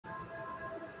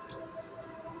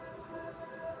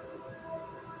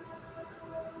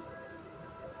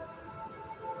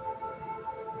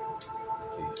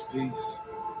Peace.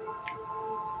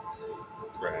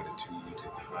 Gratitude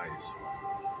and highest.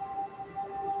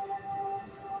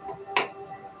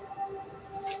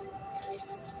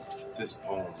 This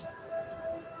poem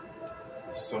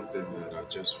is something that I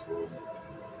just wrote.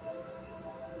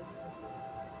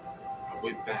 I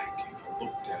went back and I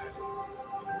looked at it,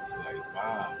 and it was like,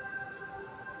 wow,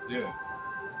 yeah,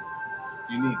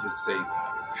 you need to say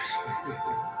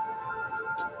that.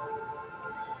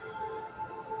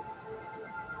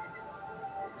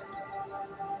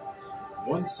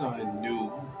 Once I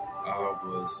knew I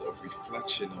was a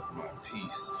reflection of my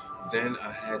peace, then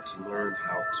I had to learn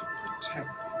how to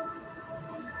protect it.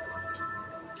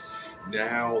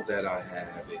 Now that I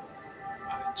have it,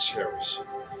 I cherish it.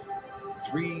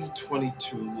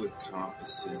 322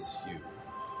 encompasses you.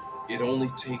 It only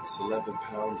takes 11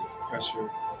 pounds of pressure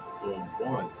on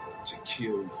one to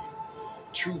kill you.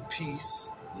 True peace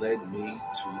led me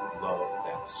to love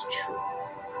that's true.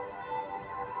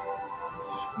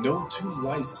 No two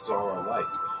lives are alike.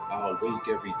 I awake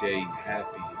every day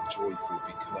happy and joyful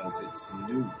because it's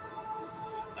new.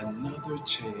 Another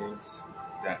chance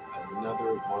that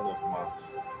another one of my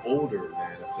older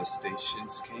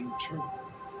manifestations came true.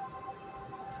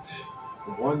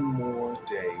 One more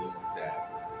day that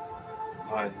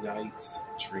my night's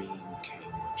dream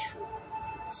came true.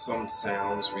 Some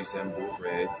sounds resemble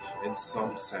red and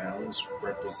some sounds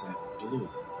represent blue.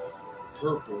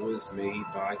 Purple is made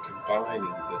by combining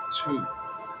the two.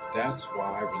 That's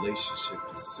why relationship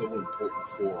is so important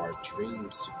for our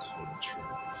dreams to come true.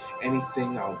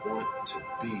 Anything I want to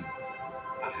be,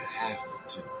 I have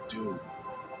to do.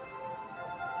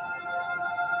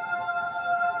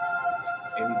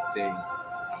 Anything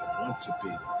I want to be,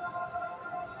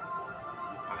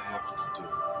 I have to do.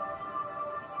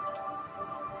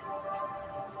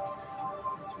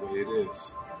 That's the way it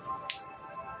is.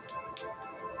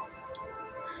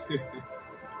 I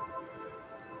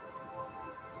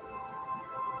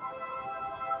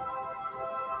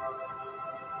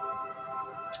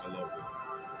love it.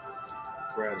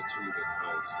 Gratitude and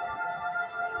highest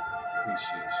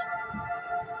appreciation.